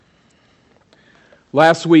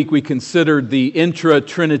Last week we considered the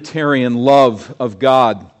intra-Trinitarian love of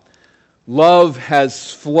God. Love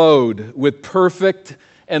has flowed with perfect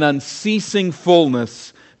and unceasing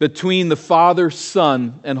fullness between the Father,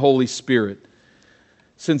 Son, and Holy Spirit.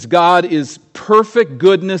 Since God is perfect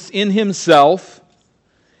goodness in Himself,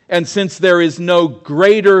 and since there is no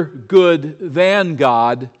greater good than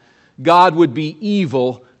God, God would be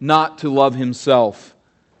evil not to love Himself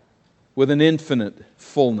with an infinite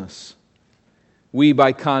fullness. We,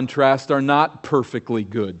 by contrast, are not perfectly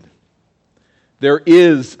good. There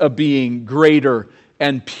is a being greater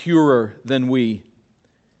and purer than we,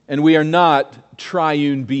 and we are not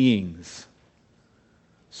triune beings.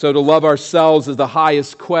 So to love ourselves as the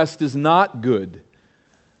highest quest is not good,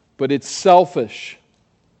 but it's selfish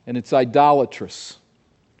and it's idolatrous.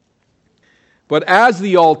 But as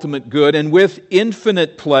the ultimate good and with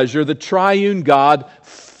infinite pleasure, the triune God,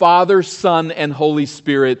 Father, Son, and Holy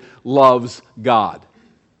Spirit loves God.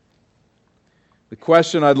 The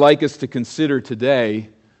question I'd like us to consider today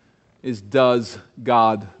is, does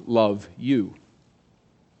God love you?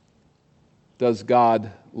 Does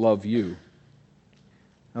God love you?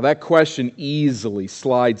 Now that question easily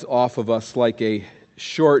slides off of us like a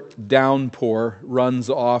short downpour runs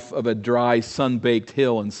off of a dry, sun-baked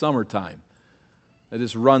hill in summertime. It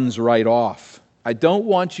just runs right off. I don't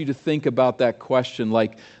want you to think about that question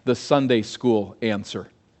like the Sunday school answer.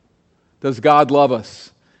 Does God love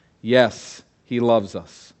us? Yes, He loves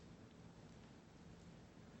us.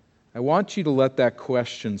 I want you to let that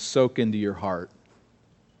question soak into your heart,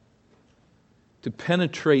 to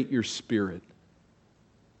penetrate your spirit.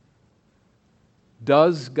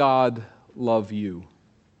 Does God love you?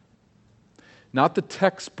 Not the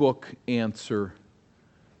textbook answer,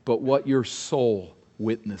 but what your soul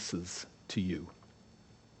witnesses to you.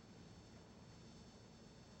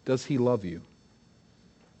 Does He love you?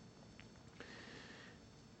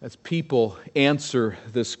 As people answer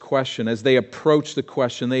this question, as they approach the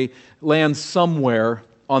question, they land somewhere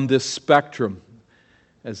on this spectrum,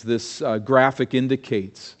 as this graphic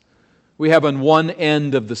indicates. We have on one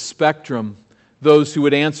end of the spectrum those who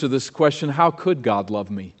would answer this question, how could God love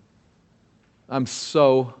me? I'm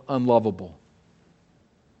so unlovable.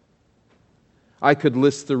 I could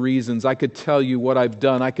list the reasons. I could tell you what I've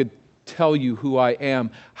done. I could tell you who I am.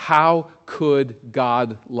 How could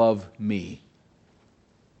God love me?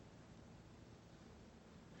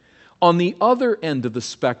 On the other end of the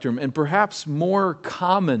spectrum, and perhaps more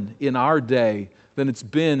common in our day than it's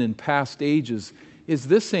been in past ages, is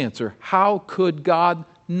this answer: how could God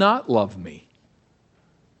not love me?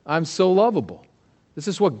 I'm so lovable. This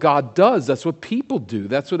is what God does. That's what people do.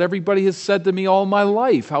 That's what everybody has said to me all my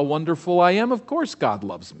life. How wonderful I am. Of course God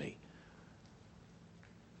loves me.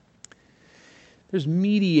 There's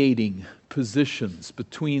mediating positions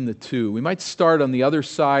between the two. We might start on the other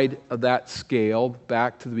side of that scale,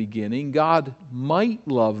 back to the beginning. God might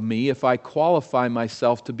love me if I qualify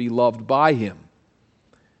myself to be loved by Him.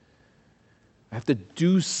 I have to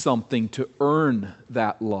do something to earn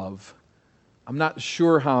that love. I'm not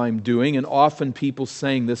sure how I'm doing, and often people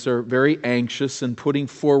saying this are very anxious and putting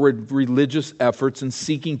forward religious efforts and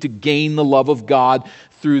seeking to gain the love of God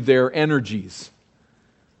through their energies.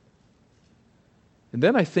 And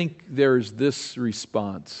then I think there's this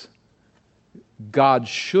response: God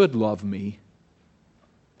should love me,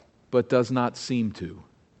 but does not seem to.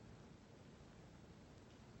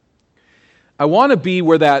 I want to be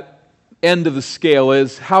where that end of the scale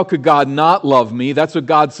is. How could God not love me? That's what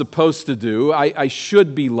God's supposed to do. I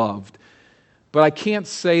should be loved. But I can't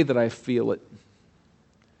say that I feel it.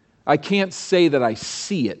 I can't say that I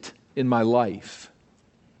see it in my life.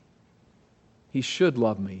 He should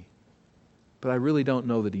love me, but I really don't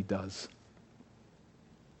know that He does.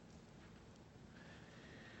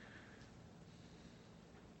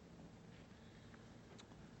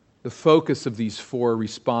 The focus of these four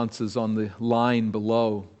responses on the line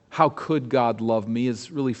below, how could God love me,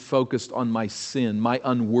 is really focused on my sin, my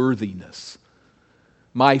unworthiness,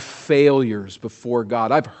 my failures before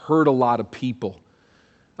God. I've hurt a lot of people.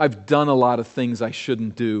 I've done a lot of things I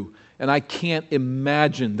shouldn't do. And I can't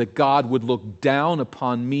imagine that God would look down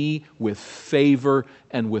upon me with favor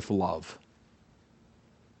and with love.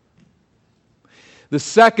 The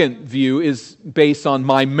second view is based on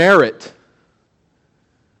my merit.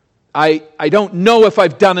 I don't know if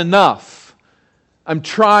I've done enough. I'm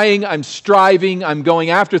trying, I'm striving, I'm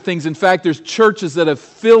going after things. In fact, there's churches that are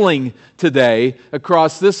filling today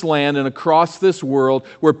across this land and across this world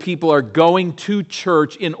where people are going to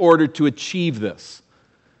church in order to achieve this.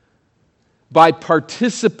 By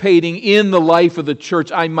participating in the life of the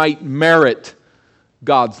church, I might merit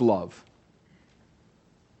God's love.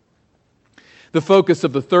 The focus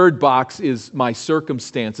of the third box is my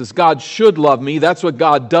circumstances. God should love me. That's what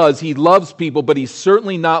God does. He loves people, but He's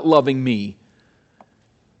certainly not loving me.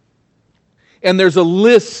 And there's a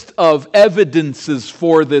list of evidences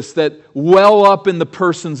for this that well up in the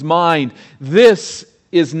person's mind. This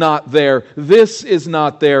is not there. This is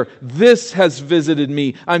not there. This has visited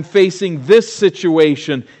me. I'm facing this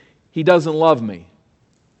situation. He doesn't love me.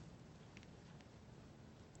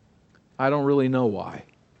 I don't really know why.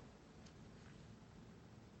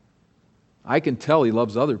 I can tell He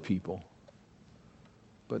loves other people,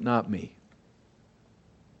 but not me.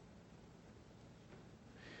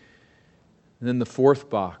 And then the fourth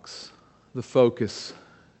box, the focus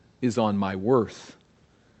is on my worth.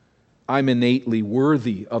 I'm innately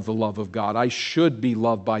worthy of the love of God. I should be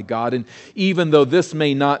loved by God. And even though this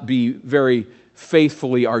may not be very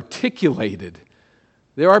faithfully articulated,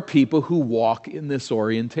 there are people who walk in this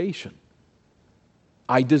orientation.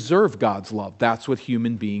 I deserve God's love. That's what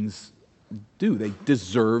human beings do. They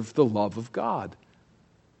deserve the love of God.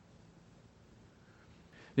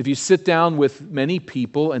 If you sit down with many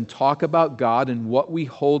people and talk about God and what we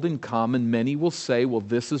hold in common, many will say, well,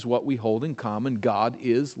 this is what we hold in common. God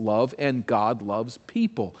is love and God loves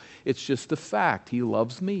people. It's just a fact. He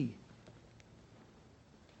loves me.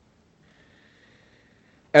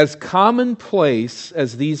 As commonplace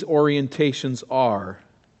as these orientations are,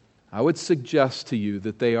 I would suggest to you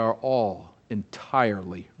that they are all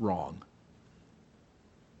entirely wrong.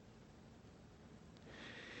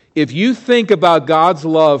 If you think about God's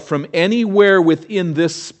love from anywhere within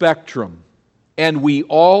this spectrum, and we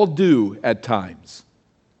all do at times,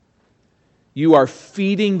 you are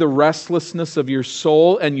feeding the restlessness of your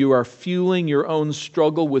soul and you are fueling your own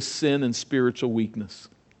struggle with sin and spiritual weakness.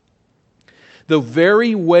 The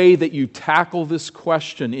very way that you tackle this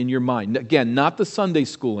question in your mind, again, not the Sunday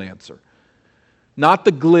school answer, not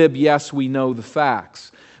the glib, yes, we know the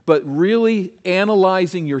facts, but really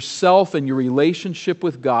analyzing yourself and your relationship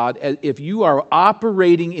with God. If you are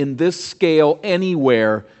operating in this scale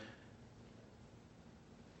anywhere,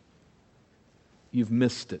 you've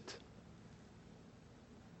missed it.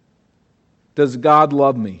 Does God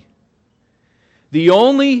love me? The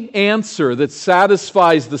only answer that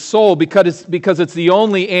satisfies the soul, because it's the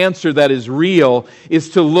only answer that is real, is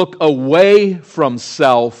to look away from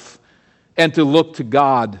self and to look to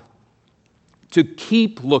God. To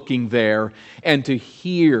keep looking there and to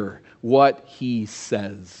hear what He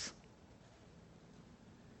says.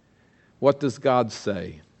 What does God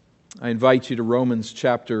say? I invite you to Romans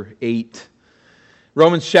chapter 8.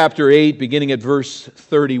 Romans chapter 8, beginning at verse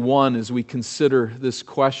 31, as we consider this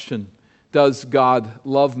question. Does God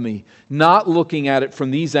love me? Not looking at it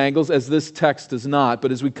from these angles, as this text does not,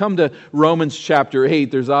 but as we come to Romans chapter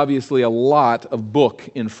 8, there's obviously a lot of book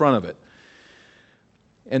in front of it.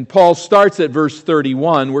 And Paul starts at verse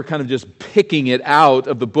 31. We're kind of just picking it out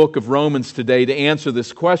of the book of Romans today to answer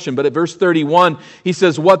this question. But at verse 31, he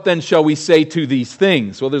says, "What then shall we say to these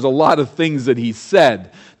things?" Well, there's a lot of things that he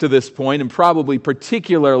said to this point, and probably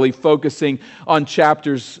particularly focusing on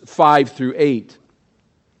chapters 5 through 8.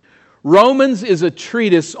 Romans is a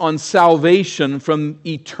treatise on salvation from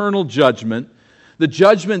eternal judgment, the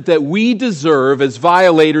judgment that we deserve as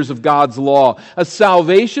violators of God's law. A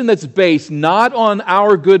salvation that's based not on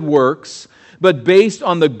our good works, but based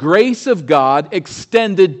on the grace of God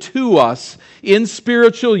extended to us in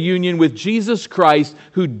spiritual union with Jesus Christ,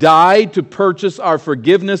 who died to purchase our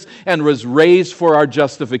forgiveness and was raised for our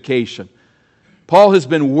justification. Paul has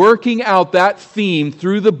been working out that theme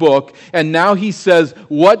through the book, and now he says,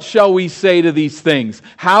 what shall we say to these things?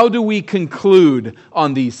 How do we conclude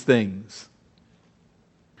on these things?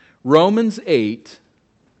 Romans 8,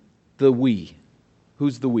 the we.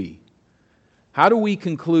 Who's the we? How do we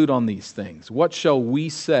conclude on these things? What shall we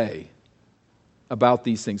say about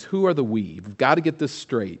these things? Who are the we? We've got to get this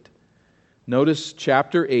straight. Notice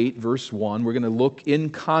chapter 8, verse 1. We're going to look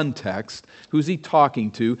in context. Who's he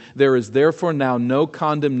talking to? There is therefore now no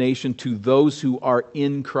condemnation to those who are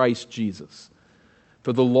in Christ Jesus.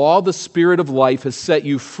 For the law of the Spirit of life has set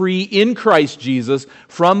you free in Christ Jesus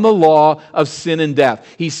from the law of sin and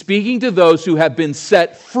death. He's speaking to those who have been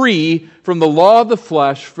set free from the law of the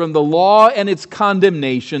flesh, from the law and its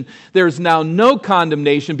condemnation. There is now no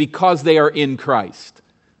condemnation because they are in Christ.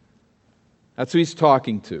 That's who he's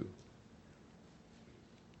talking to.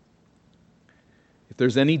 If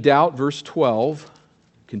there's any doubt, verse 12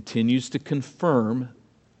 continues to confirm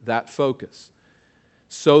that focus.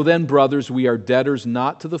 So then, brothers, we are debtors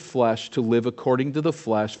not to the flesh to live according to the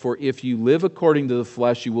flesh. For if you live according to the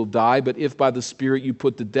flesh, you will die. But if by the Spirit you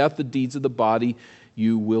put to death the deeds of the body,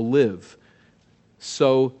 you will live.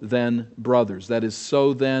 So then, brothers. That is,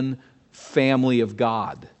 so then, family of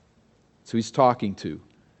God. So he's talking to.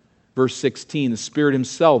 Verse 16, the Spirit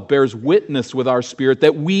himself bears witness with our spirit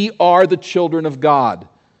that we are the children of God.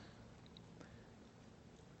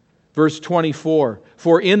 Verse 24,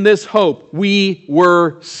 for in this hope we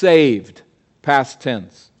were saved. Past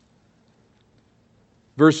tense.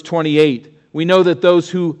 Verse 28, we know that those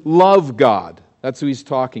who love God, that's who he's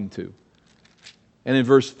talking to. And in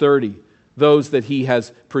verse 30, those that he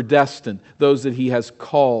has predestined, those that he has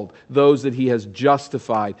called, those that he has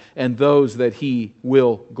justified, and those that he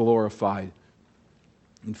will glorify.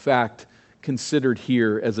 In fact, considered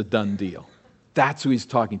here as a done deal. That's who he's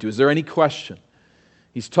talking to. Is there any question?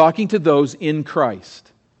 He's talking to those in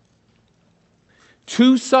Christ.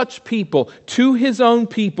 To such people, to his own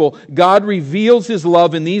people, God reveals his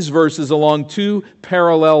love in these verses along two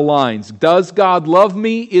parallel lines. Does God love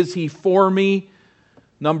me? Is he for me?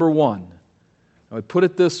 Number one. I would put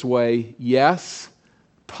it this way, yes,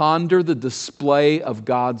 ponder the display of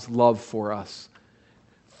God's love for us.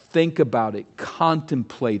 Think about it,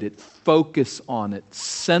 contemplate it, focus on it,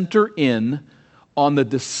 center in on the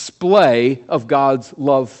display of God's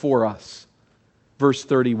love for us. Verse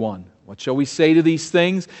 31, what shall we say to these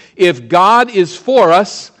things? If God is for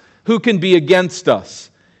us, who can be against us?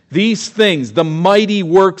 These things, the mighty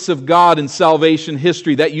works of God in salvation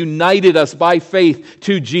history that united us by faith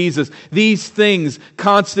to Jesus, these things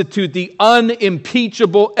constitute the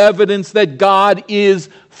unimpeachable evidence that God is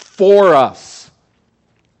for us.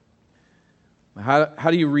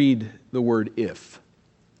 How do you read the word if?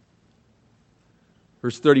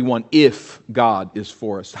 Verse 31, if God is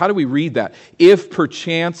for us. How do we read that? If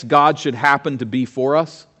perchance God should happen to be for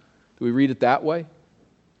us? Do we read it that way?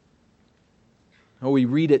 No, we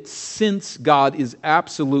read it since God is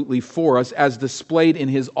absolutely for us, as displayed in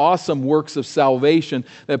his awesome works of salvation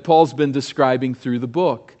that Paul's been describing through the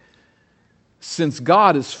book. Since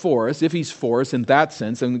God is for us, if he's for us in that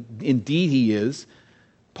sense, and indeed he is,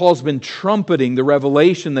 Paul's been trumpeting the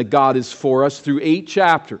revelation that God is for us through 8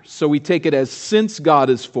 chapters. So we take it as since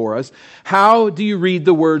God is for us. How do you read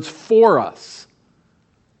the words for us?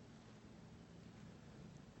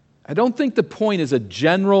 I don't think the point is a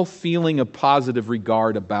general feeling of positive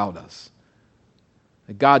regard about us.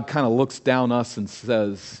 That God kind of looks down us and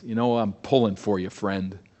says, you know, I'm pulling for you,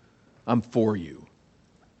 friend. I'm for you.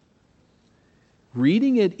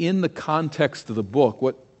 Reading it in the context of the book,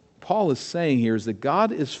 what Paul is saying here is that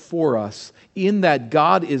God is for us in that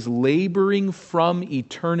God is laboring from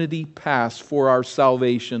eternity past for our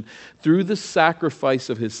salvation through the sacrifice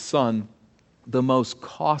of his Son, the most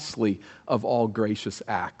costly of all gracious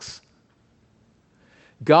acts.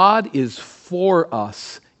 God is for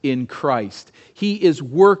us in Christ. He is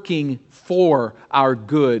working for our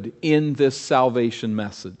good in this salvation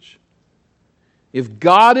message. If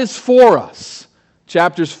God is for us,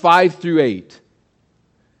 chapters 5 through 8,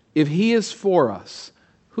 if he is for us,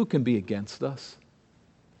 who can be against us?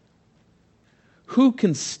 Who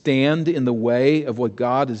can stand in the way of what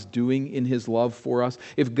God is doing in his love for us?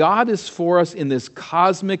 If God is for us in this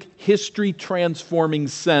cosmic, history-transforming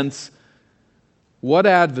sense, what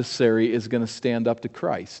adversary is going to stand up to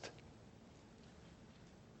Christ?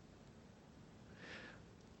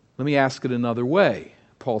 Let me ask it another way.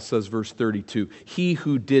 Paul says, verse 32, he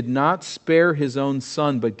who did not spare his own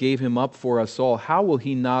Son, but gave him up for us all, how will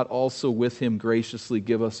he not also with him graciously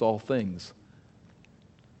give us all things?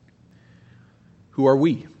 Who are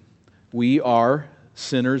we? We are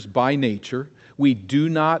sinners by nature. We do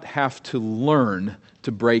not have to learn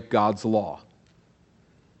to break God's law.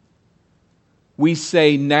 We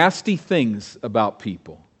say nasty things about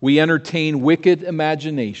people. We entertain wicked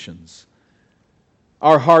imaginations.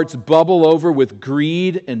 Our hearts bubble over with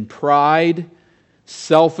greed and pride,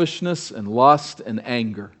 selfishness and lust and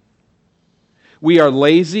anger. We are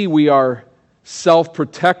lazy, we are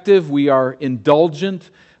self-protective, we are indulgent,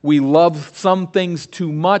 we love some things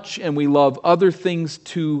too much and we love other things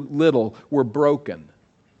too little. We're broken.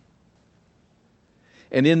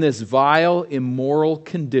 And in this vile, immoral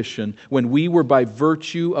condition, when we were by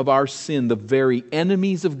virtue of our sin the very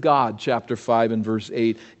enemies of God, chapter 5 and verse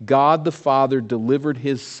 8, God the Father delivered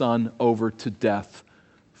his Son over to death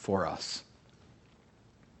for us.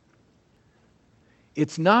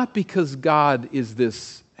 It's not because God is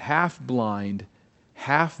this half-blind,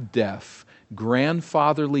 half-deaf,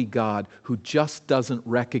 grandfatherly God who just doesn't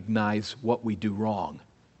recognize what we do wrong.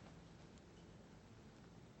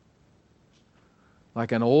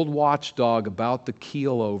 Like an old watchdog about to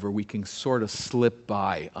keel over, we can sort of slip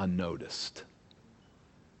by unnoticed.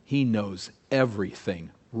 He knows everything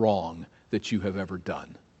wrong that you have ever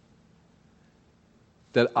done,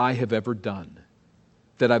 that I have ever done,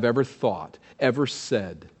 that I've ever thought, ever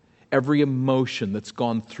said, every emotion that's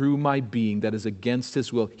gone through my being that is against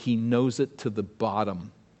His will. He knows it to the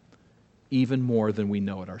bottom, even more than we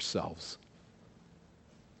know it ourselves.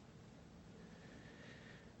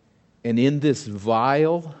 And in this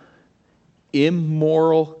vile,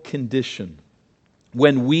 immoral condition,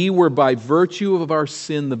 when we were by virtue of our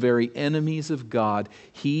sin the very enemies of God,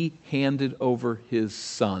 He handed over His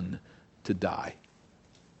Son to die.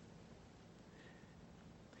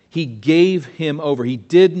 He gave Him over. He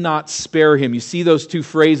did not spare Him. You see those two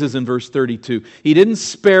phrases in verse 32. He didn't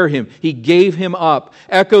spare Him. He gave Him up.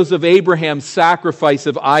 Echoes of Abraham's sacrifice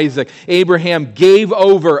of Isaac. Abraham gave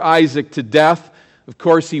over Isaac to death. Of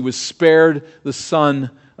course, he was spared. The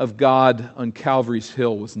Son of God on Calvary's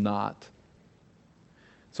hill was not.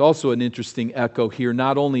 It's also an interesting echo here,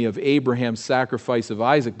 not only of Abraham's sacrifice of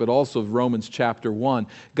Isaac, but also of Romans chapter 1.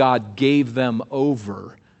 God gave them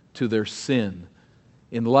over to their sin.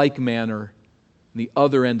 In like manner, the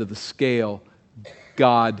other end of the scale,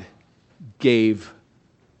 God gave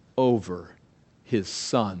over His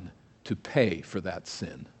Son to pay for that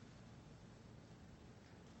sin.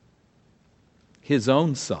 His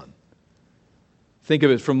own Son. Think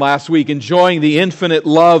of it from last week, enjoying the infinite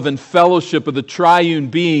love and fellowship of the triune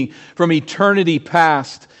being from eternity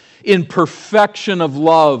past, in perfection of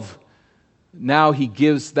love. Now He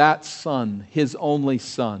gives that Son, His only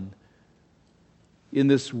Son, in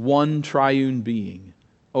this one triune being,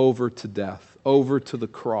 over to death, over to the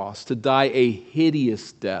cross, to die a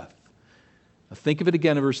hideous death. Now think of it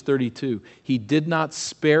again in verse 32. He did not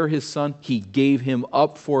spare His Son, He gave Him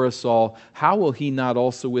up for us all. How will He not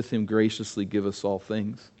also with Him graciously give us all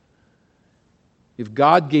things? If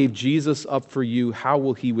God gave Jesus up for you, how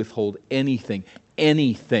will He withhold anything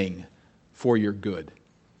for your good?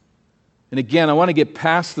 And again, I want to get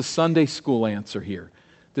past the Sunday school answer here.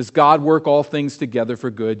 Does God work all things together for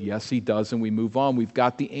good? Yes, He does, and we move on. We've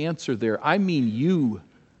got the answer there. I mean you.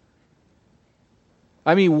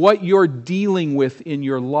 I mean what you're dealing with in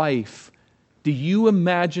your life. Do you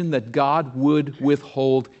imagine that God would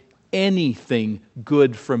withhold anything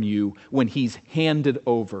good from you when He's handed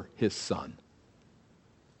over His Son?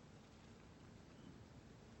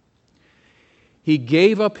 He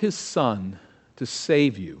gave up His Son to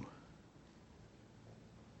save you.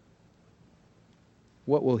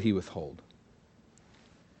 What will He withhold?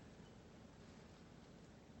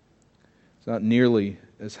 It's not nearly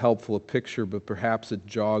as helpful a picture, but perhaps it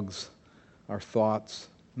jogs our thoughts.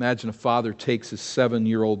 Imagine a father takes his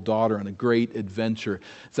 7-year-old daughter on a great adventure.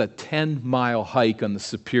 It's a 10-mile hike on the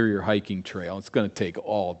Superior Hiking Trail. It's going to take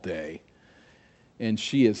all day. And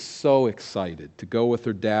she is so excited to go with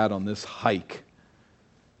her dad on this hike.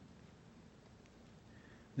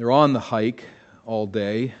 They're on the hike all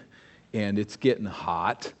day, and it's getting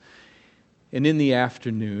hot. And in the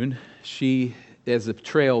afternoon, as the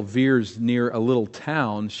trail veers near a little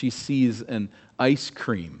town, she sees an ice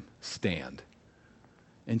cream stand.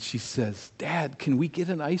 And she says, "Dad, can we get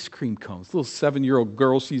an ice cream cone?" This little 7-year-old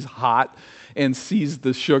girl, she's hot and sees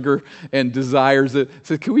the sugar and desires it.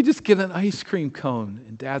 Says, "Can we just get an ice cream cone?"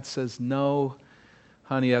 And Dad says, "No,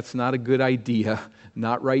 honey, that's not a good idea.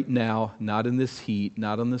 Not right now, not in this heat,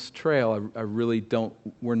 not on this trail. I really don't,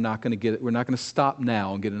 we're not going to get it. We're not going to stop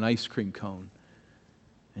now and get an ice cream cone."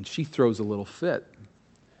 And she throws a little fit.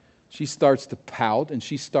 She starts to pout and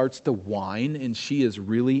she starts to whine, and she is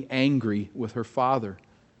really angry with her father.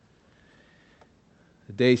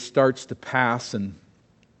 The day starts to pass, and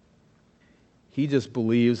he just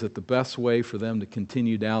believes that the best way for them to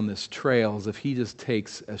continue down this trail is if he just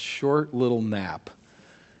takes a short little nap.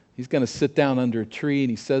 He's going to sit down under a tree, and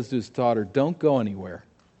he says to his daughter, "Don't go anywhere.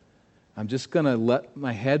 I'm just going to let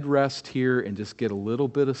my head rest here and just get a little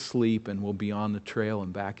bit of sleep, and we'll be on the trail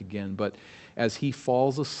and back again." But as he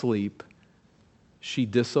falls asleep, she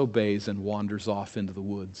disobeys and wanders off into the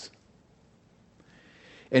woods.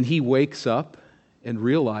 And he wakes up and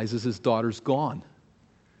realizes his daughter's gone.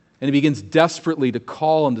 And he begins desperately to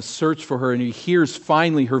call and to search for her, and he hears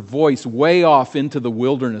finally her voice way off into the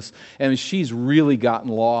wilderness. And she's really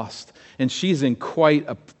gotten lost, and she's in quite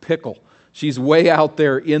a pickle. She's way out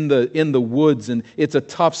there in the woods, and it's a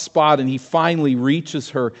tough spot, and he finally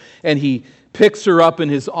reaches her, and he picks her up in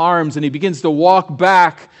his arms, and he begins to walk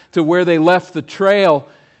back to where they left the trail.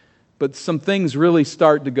 But some things really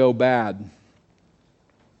start to go bad.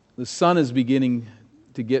 The sun is beginning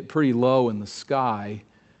to get pretty low in the sky,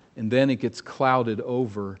 and then it gets clouded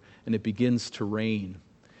over, and it begins to rain.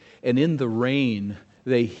 And in the rain,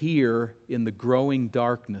 they hear in the growing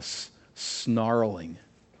darkness snarling.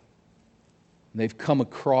 They've come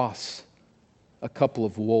across a couple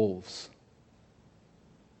of wolves.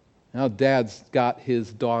 Now Dad's got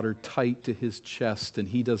his daughter tight to his chest, and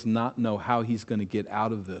he does not know how he's going to get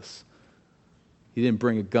out of this. He didn't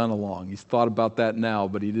bring a gun along. He's thought about that now,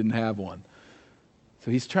 but he didn't have one. So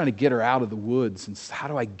he's trying to get her out of the woods. And how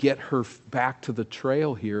do I get her back to the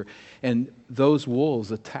trail here? And those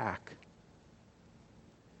wolves attack.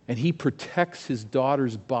 And he protects his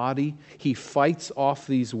daughter's body. He fights off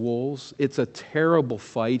these wolves. It's a terrible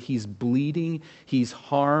fight. He's bleeding. He's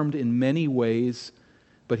harmed in many ways.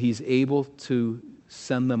 But he's able to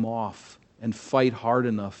send them off and fight hard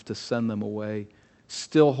enough to send them away.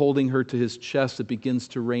 Still holding her to his chest, it begins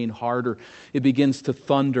to rain harder. It begins to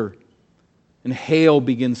thunder. And hail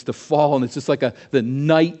begins to fall, and it's just like the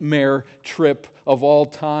nightmare trip of all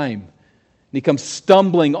time. And he comes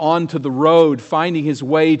stumbling onto the road, finding his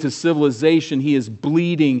way to civilization. He is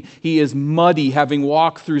bleeding. He is muddy, having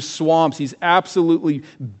walked through swamps. He's absolutely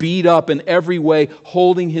beat up in every way,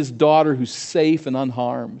 holding his daughter who's safe and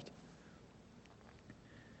unharmed.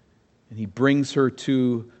 And he brings her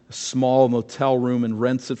to a small motel room and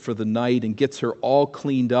rents it for the night and gets her all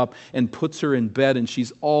cleaned up and puts her in bed, and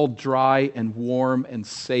she's all dry and warm and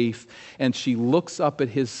safe. And she looks up at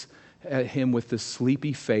him with this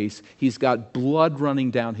sleepy face. He's got blood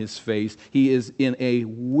running down his face. He is in a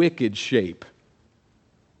wicked shape.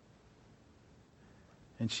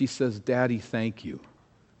 And she says, "Daddy, thank you.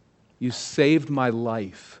 You saved my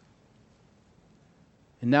life.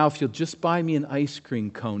 And now if you'll just buy me an ice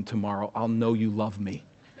cream cone tomorrow, I'll know you love me."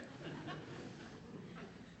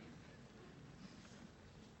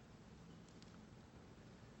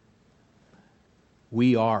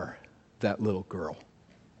 We are that little girl.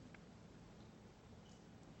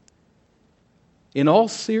 In all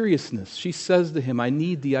seriousness, she says to him, "I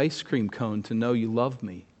need the ice cream cone to know you love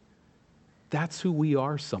me." That's who we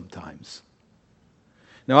are sometimes.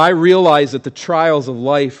 Now, I realize that the trials of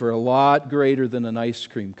life are a lot greater than an ice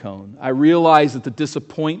cream cone. I realize that the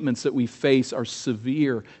disappointments that we face are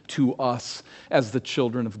severe to us as the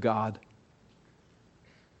children of God.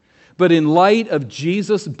 But in light of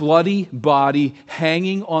Jesus' bloody body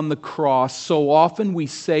hanging on the cross, so often we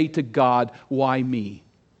say to God, "Why me?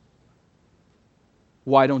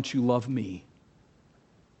 Why don't you love me?"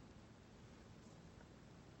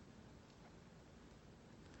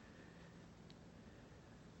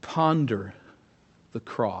 Ponder the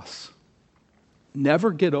cross. Never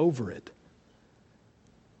get over it.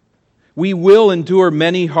 We will endure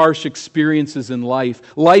many harsh experiences in life.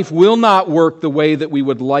 Life will not work the way that we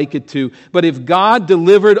would like it to. But if God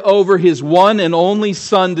delivered over His one and only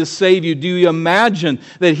Son to save you, do you imagine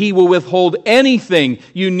that He will withhold anything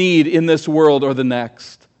you need in this world or the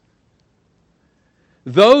next?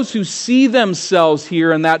 Those who see themselves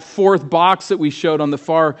here in that fourth box that we showed on the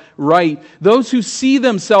far right, those who see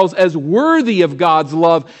themselves as worthy of God's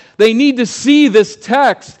love, they need to see this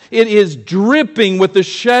text. It is dripping with the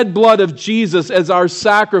shed blood of Jesus as our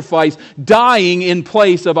sacrifice, dying in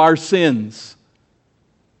place of our sins.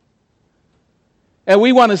 And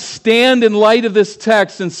we want to stand in light of this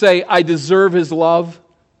text and say, "I deserve His love."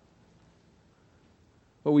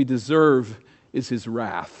 What we deserve is His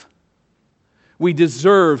wrath. We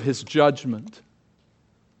deserve His judgment.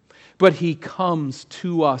 But He comes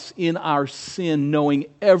to us in our sin, knowing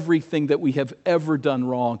everything that we have ever done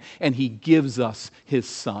wrong, and He gives us His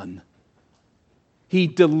Son. He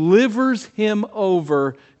delivers Him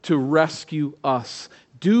over to rescue us.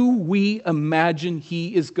 Do we imagine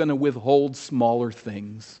He is going to withhold smaller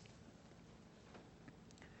things?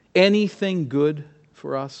 Anything good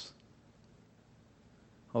for us?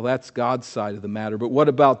 Well, that's God's side of the matter. But what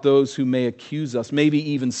about those who may accuse us?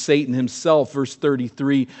 Maybe even Satan himself. Verse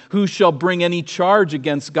 33, "Who shall bring any charge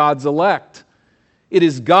against God's elect? It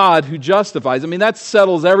is God who justifies." I mean, that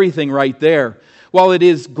settles everything right there. While it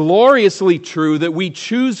is gloriously true that we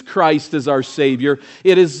choose Christ as our Savior,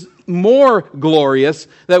 it is more glorious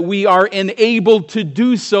that we are enabled to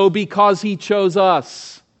do so because He chose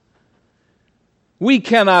us. We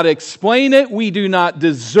cannot explain it. We do not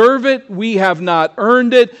deserve it. We have not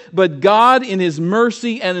earned it. But God, in His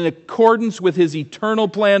mercy and in accordance with His eternal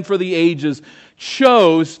plan for the ages,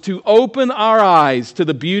 chose to open our eyes to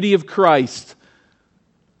the beauty of Christ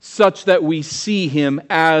such that we see Him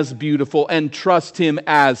as beautiful and trust Him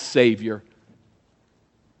as Savior.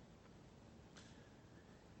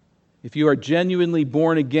 If you are genuinely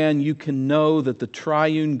born again, you can know that the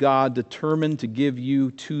triune God determined to give you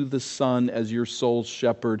to the Son as your soul's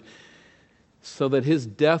shepherd so that His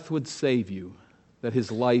death would save you, that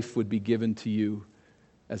His life would be given to you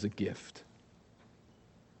as a gift.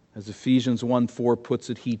 As Ephesians 1:4 puts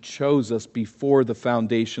it, He chose us before the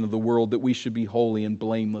foundation of the world that we should be holy and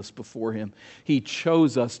blameless before Him. He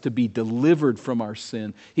chose us to be delivered from our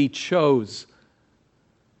sin. He chose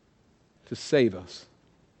to save us.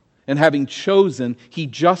 And having chosen, He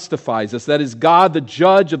justifies us. That is, God, the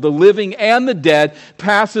judge of the living and the dead,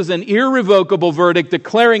 passes an irrevocable verdict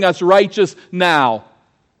declaring us righteous now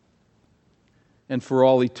and for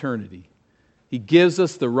all eternity. He gives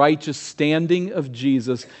us the righteous standing of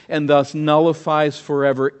Jesus and thus nullifies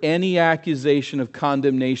forever any accusation of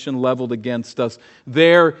condemnation leveled against us.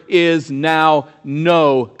 There is now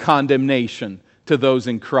no condemnation to those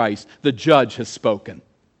in Christ. The judge has spoken.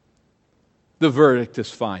 The verdict is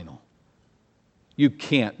final. You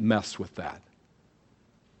can't mess with that.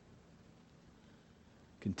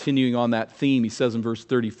 Continuing on that theme, he says in verse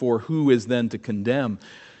 34, who is then to condemn?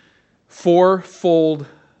 Fourfold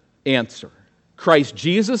answer. Christ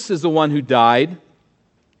Jesus is the one who died.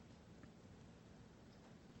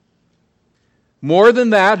 More than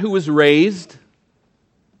that, who was raised.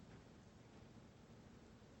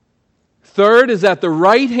 Third, is at the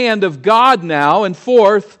right hand of God now. And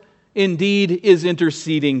fourth, indeed, is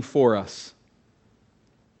interceding for us.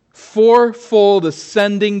 Fourfold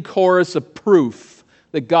ascending chorus of proof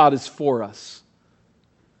that God is for us.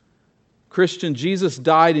 Christian, Jesus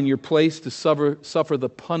died in your place to suffer the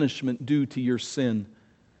punishment due to your sin.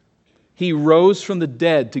 He rose from the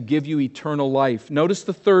dead to give you eternal life. Notice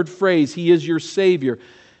the third phrase, He is your Savior.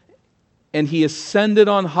 And He ascended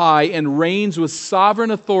on high and reigns with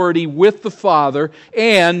sovereign authority with the Father.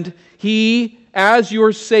 And He, as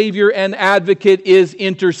your Savior and advocate, is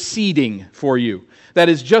interceding for you. That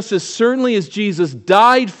is, just as certainly as Jesus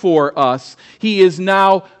died for us, He is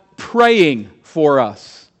now praying for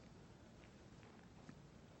us.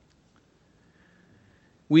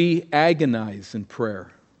 We agonize in prayer.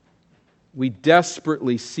 We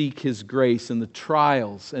desperately seek His grace in the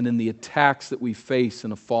trials and in the attacks that we face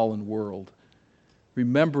in a fallen world.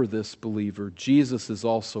 Remember this, believer. Jesus is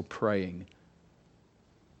also praying.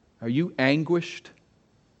 Are you anguished?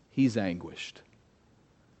 He's anguished.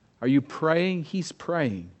 Are you praying? He's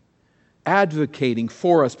praying. Advocating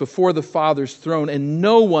for us before the Father's throne, and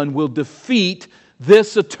no one will defeat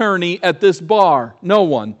this attorney at this bar. No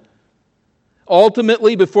one.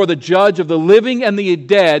 Ultimately, before the judge of the living and the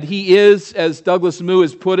dead, He is, as Douglas Moo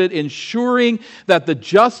has put it, ensuring that the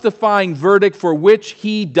justifying verdict for which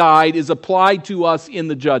He died is applied to us in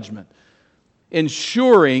the judgment.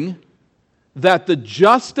 Ensuring that the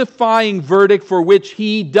justifying verdict for which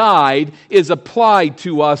He died is applied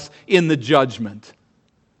to us in the judgment.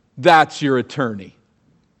 That's your attorney.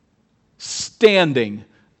 Standing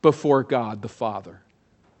before God the Father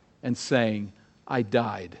and saying, I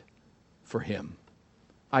died for him.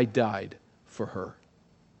 I died for her.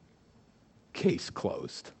 Case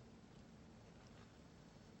closed.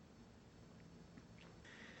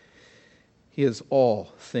 He has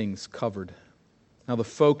all things covered. Now the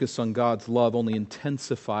focus on God's love only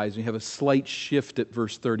intensifies. We have a slight shift at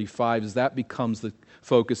verse 35 as that becomes the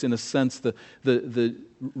focus. In a sense, the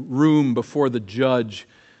room before the judge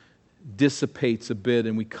dissipates a bit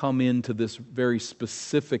and we come into this very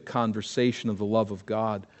specific conversation of the love of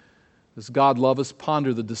God. Does God love us?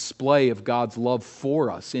 Ponder the display of God's love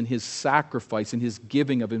for us in His sacrifice, in His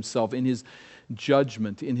giving of Himself, in His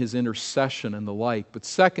judgment, in His intercession and the like. But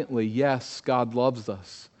secondly, yes, God loves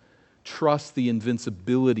us. Trust the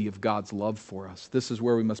invincibility of God's love for us. This is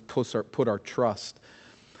where we must put our trust.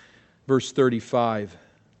 Verse 35.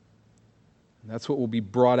 That's what will be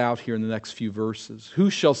brought out here in the next few verses. Who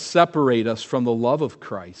shall separate us from the love of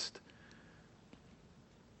Christ?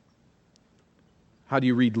 How do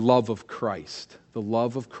you read love of Christ? The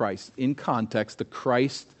love of Christ. In context,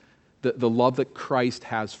 the love that Christ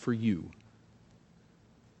has for you.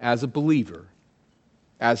 As a believer,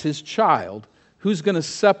 as His child, who's going to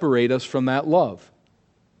separate us from that love?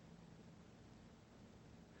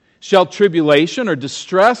 Shall tribulation or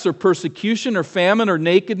distress or persecution or famine or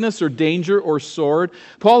nakedness or danger or sword?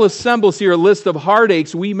 Paul assembles here a list of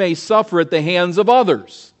heartaches we may suffer at the hands of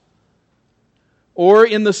others or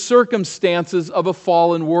in the circumstances of a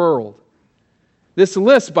fallen world. This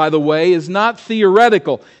list, by the way, is not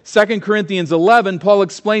theoretical. 2 Corinthians 11, Paul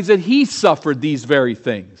explains that he suffered these very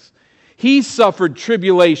things. He suffered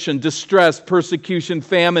tribulation, distress, persecution,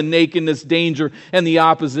 famine, nakedness, danger, and the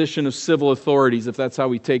opposition of civil authorities, if that's how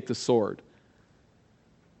we take the sword.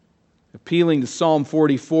 Appealing to Psalm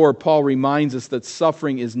 44, Paul reminds us that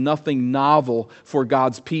suffering is nothing novel for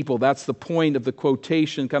God's people. That's the point of the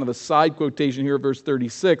quotation, kind of a side quotation here at verse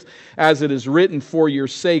 36. As it is written, for your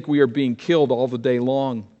sake we are being killed all the day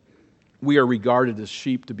long. We are regarded as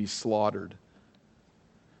sheep to be slaughtered.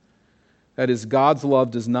 That is, God's love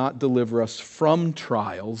does not deliver us from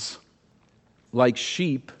trials. Like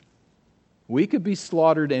sheep, we could be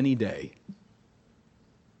slaughtered any day.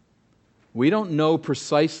 We don't know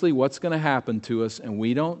precisely what's going to happen to us, and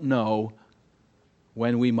we don't know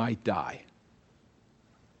when we might die.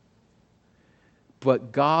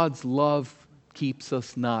 But God's love keeps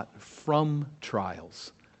us not from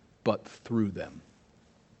trials, but through them.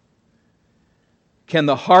 Can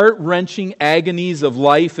the heart-wrenching agonies of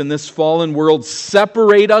life in this fallen world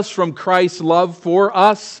separate us from Christ's love for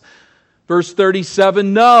us? Verse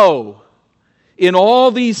 37, no. In all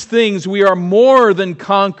these things we are more than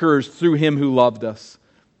conquerors through Him who loved us.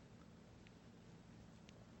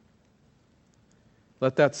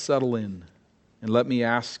 Let that settle in, and let me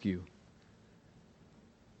ask you,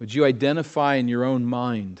 would you identify in your own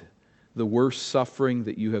mind the worst suffering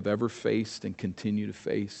that you have ever faced and continue to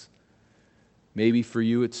face? Maybe for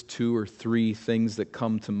you it's 2 or 3 things that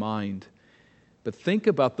come to mind. But think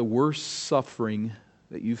about the worst suffering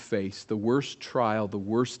that you face, the worst trial, the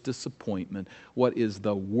worst disappointment. What is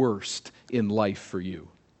the worst in life for you?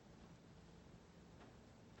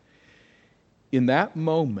 In that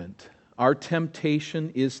moment, our temptation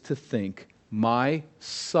is to think, my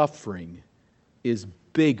suffering is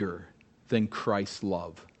bigger than Christ's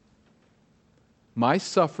love. My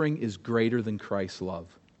suffering is greater than Christ's love.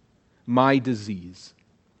 My disease,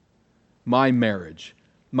 my marriage,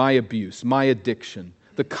 my abuse, my addiction,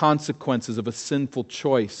 the consequences of a sinful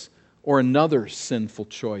choice or another sinful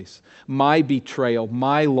choice, my betrayal,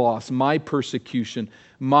 my loss, my persecution,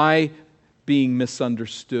 my being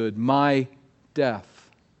misunderstood, my death,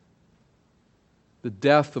 the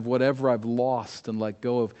death of whatever I've lost and let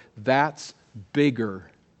go of, that's bigger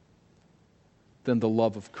than the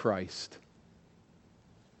love of Christ.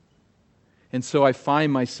 And so I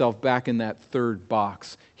find myself back in that third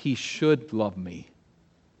box. He should love me,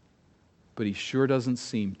 but He sure doesn't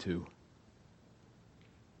seem to.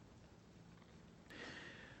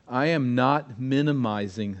 I am not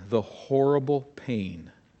minimizing the horrible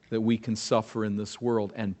pain that we can suffer in this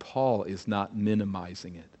world, and Paul is not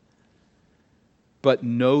minimizing it. But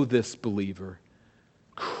know this, believer,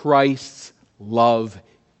 Christ's love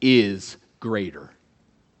is greater.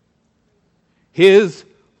 His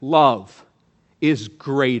love is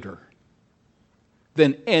greater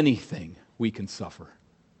than anything we can suffer.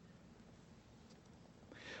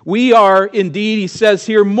 We are indeed, he says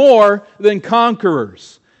here, more than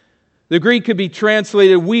conquerors. The Greek could be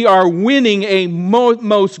translated, we are winning a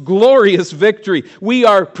most glorious victory. We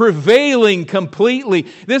are prevailing completely.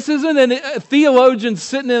 This isn't a theologian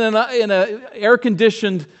sitting in an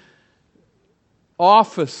air-conditioned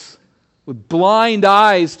office with blind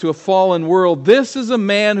eyes to a fallen world. This is a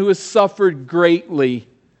man who has suffered greatly.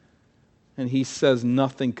 And he says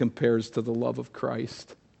nothing compares to the love of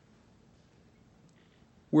Christ.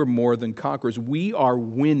 We're more than conquerors. We are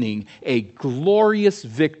winning a glorious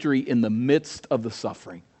victory in the midst of the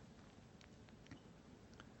suffering.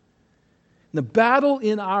 The battle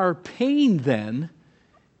in our pain, then,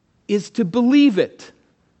 is to believe it.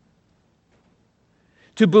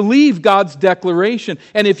 To believe God's declaration.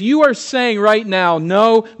 And if you are saying right now,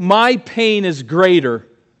 no, my pain is greater,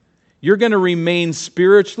 you're going to remain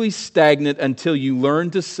spiritually stagnant until you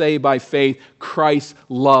learn to say by faith, Christ's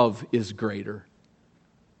love is greater.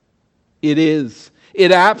 It is.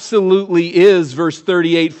 It absolutely is. Verse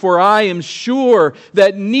 38, for I am sure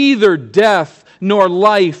that neither death, nor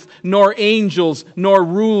life, nor angels, nor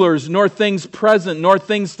rulers, nor things present, nor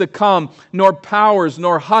things to come, nor powers,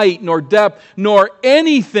 nor height, nor depth, nor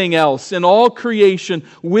anything else in all creation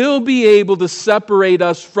will be able to separate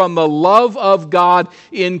us from the love of God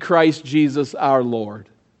in Christ Jesus our Lord.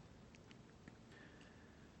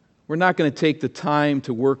 We're not going to take the time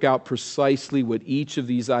to work out precisely what each of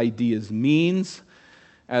these ideas means,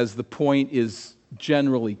 as the point is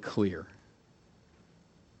generally clear.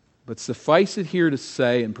 But suffice it here to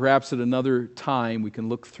say, and perhaps at another time we can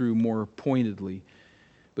look through more pointedly,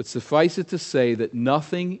 but suffice it to say that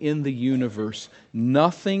nothing in the universe,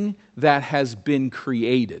 nothing that has been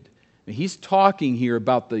created, and he's talking here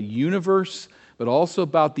about the universe, but also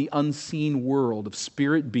about the unseen world of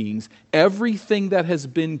spirit beings, everything that has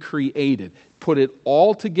been created, put it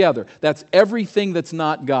all together, that's everything that's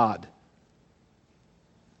not God.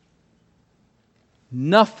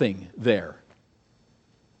 Nothing there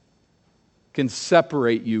can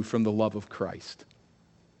separate you from the love of Christ.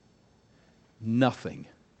 Nothing.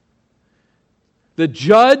 The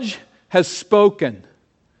judge has spoken.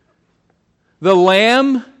 The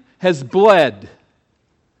Lamb has bled.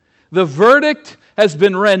 The verdict has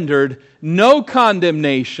been rendered. No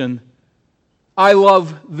condemnation. I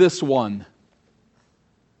love this one.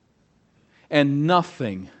 And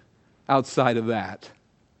nothing outside of that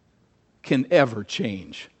can ever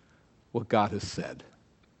change what God has said.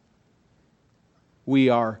 We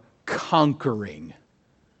are conquering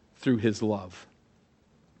through His love.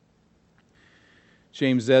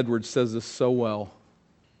 James Edwards says this so well.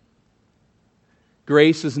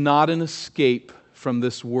 Grace is not an escape from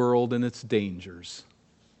this world and its dangers.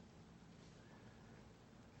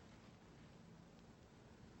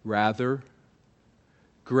 Rather,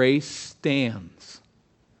 grace stands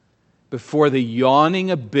before the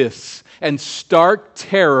yawning abyss and stark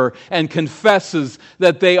terror and confesses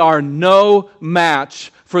that they are no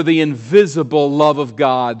match for the invisible love of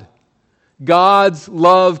God. God's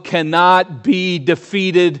love cannot be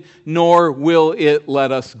defeated, nor will it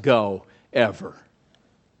let us go ever.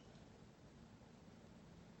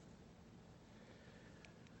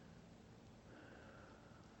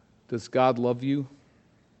 Does God love you?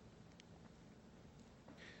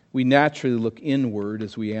 We naturally look inward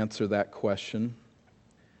as we answer that question.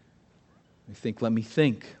 We think, let me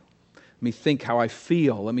think. Let me think how I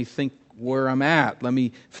feel. Let me think where I'm at. Let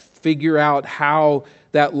me figure out how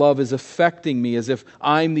that love is affecting me, as if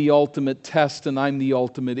I'm the ultimate test and I'm the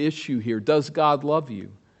ultimate issue here. Does God love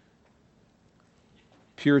you?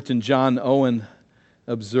 Puritan John Owen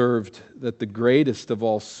observed that the greatest of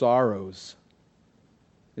all sorrows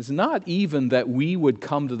is not even that we would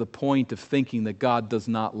come to the point of thinking that God does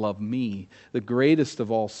not love me. The greatest of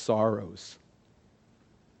all sorrows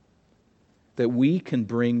that we can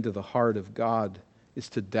bring to the heart of God is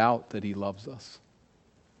to doubt that He loves us.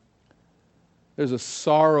 There's a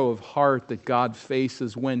sorrow of heart that God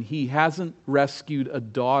faces when He hasn't rescued a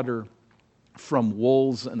daughter from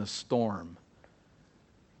wolves and a storm,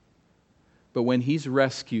 but when He's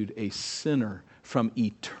rescued a sinner from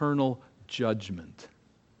eternal judgment.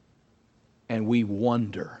 And we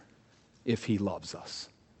wonder if He loves us.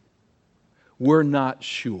 We're not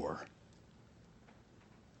sure.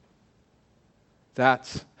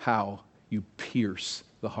 That's how you pierce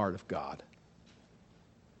the heart of God,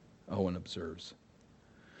 Owen observes.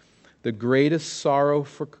 The greatest sorrow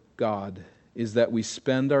for God is that we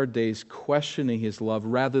spend our days questioning His love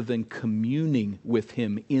rather than communing with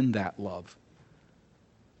Him in that love.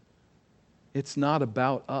 It's not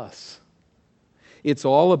about us. It's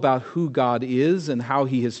all about who God is and how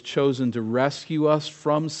He has chosen to rescue us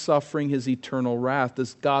from suffering His eternal wrath.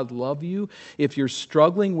 Does God love you? If you're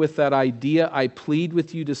struggling with that idea, I plead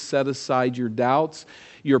with you to set aside your doubts,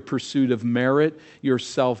 your pursuit of merit, your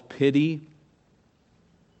self-pity,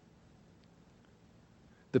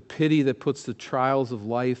 the pity that puts the trials of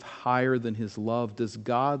life higher than His love. Does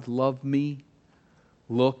God love me?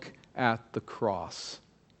 Look at the cross.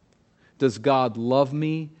 Does God love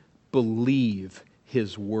me? Believe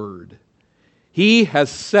His word. He has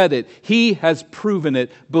said it. He has proven it.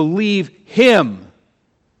 Believe Him.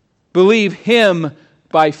 Believe Him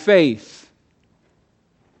by faith.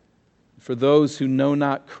 For those who know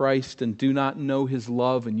not Christ and do not know His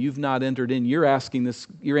love, and you've not entered in, you're answering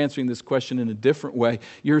this question in a different way.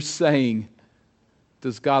 You're saying,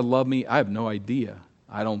 does God love me? I have no idea.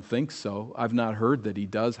 I don't think so. I've not heard that He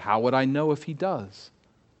does. How would I know if He does?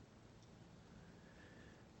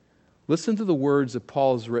 Listen to the words that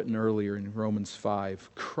Paul has written earlier in Romans 5.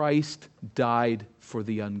 Christ died for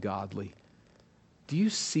the ungodly. Do you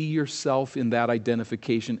see yourself in that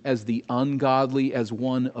identification as the ungodly, as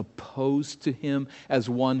one opposed to Him, as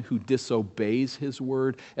one who disobeys His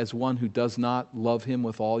word, as one who does not love Him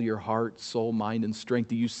with all your heart, soul, mind, and strength?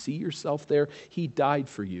 Do you see yourself there? He died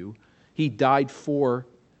for you. He died for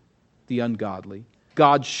the ungodly.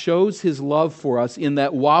 God shows His love for us in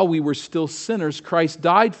that while we were still sinners, Christ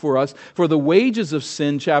died for us. For the wages of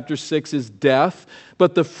sin, chapter 6, is death,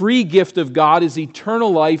 but the free gift of God is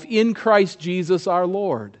eternal life in Christ Jesus our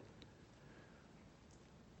Lord.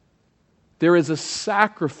 There is a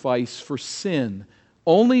sacrifice for sin,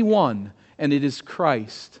 only one, and it is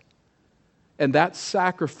Christ. And that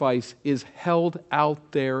sacrifice is held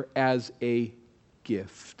out there as a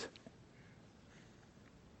gift.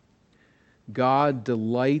 God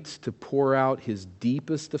delights to pour out His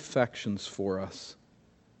deepest affections for us,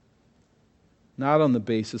 not on the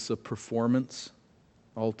basis of performance,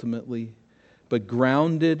 ultimately, but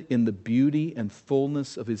grounded in the beauty and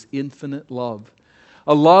fullness of His infinite love.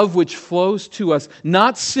 A love which flows to us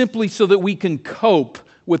not simply so that we can cope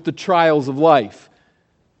with the trials of life.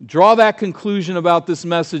 Draw that conclusion about this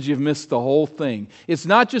message, you've missed the whole thing. It's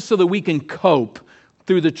not just so that we can cope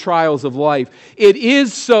through the trials of life. It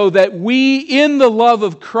is so that we, in the love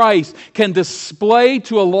of Christ, can display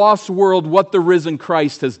to a lost world what the risen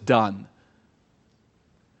Christ has done.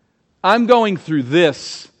 I'm going through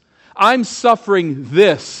this. I'm suffering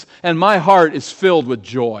this. and my heart is filled with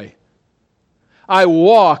joy. I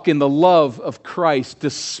walk in the love of Christ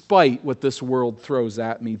despite what this world throws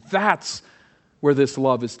at me. That's where this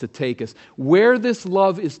love is to take us. Where this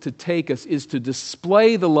love is to take us is to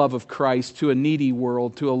display the love of Christ to a needy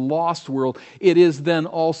world, to a lost world. It is then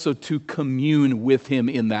also to commune with Him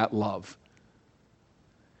in that love.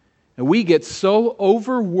 And we get so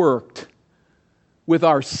overworked with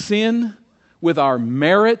our sin, with our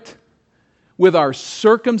merit, with our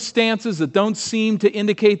circumstances that don't seem to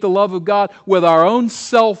indicate the love of God, with our own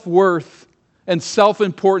self-worth and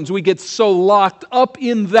self-importance. We get so locked up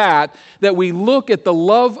in that we look at the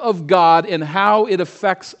love of God and how it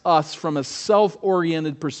affects us from a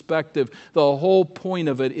self-oriented perspective. The whole point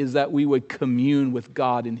of it is that we would commune with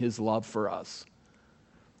God in His love for us.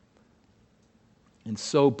 And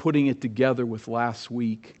so putting it together with last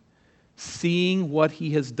week, seeing what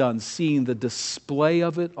He has done, seeing the display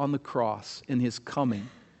of it on the cross in His coming,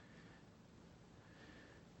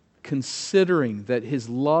 considering that His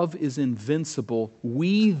love is invincible,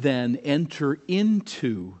 we then enter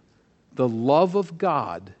into the love of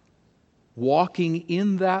God, walking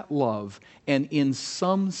in that love, and in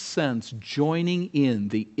some sense joining in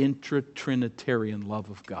the intra-Trinitarian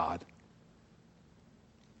love of God.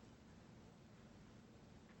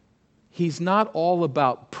 He's not all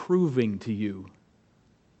about proving to you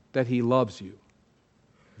that He loves you.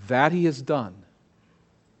 That He has done.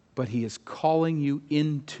 But He is calling you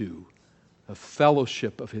into a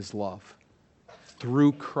fellowship of His love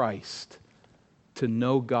through Christ to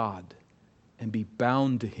know God and be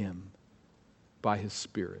bound to Him by His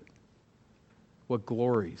Spirit. What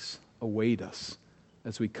glories await us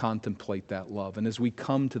as we contemplate that love and as we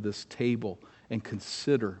come to this table and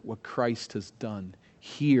consider what Christ has done.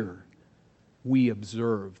 Here we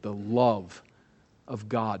observe the love of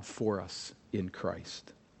God for us in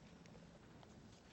Christ.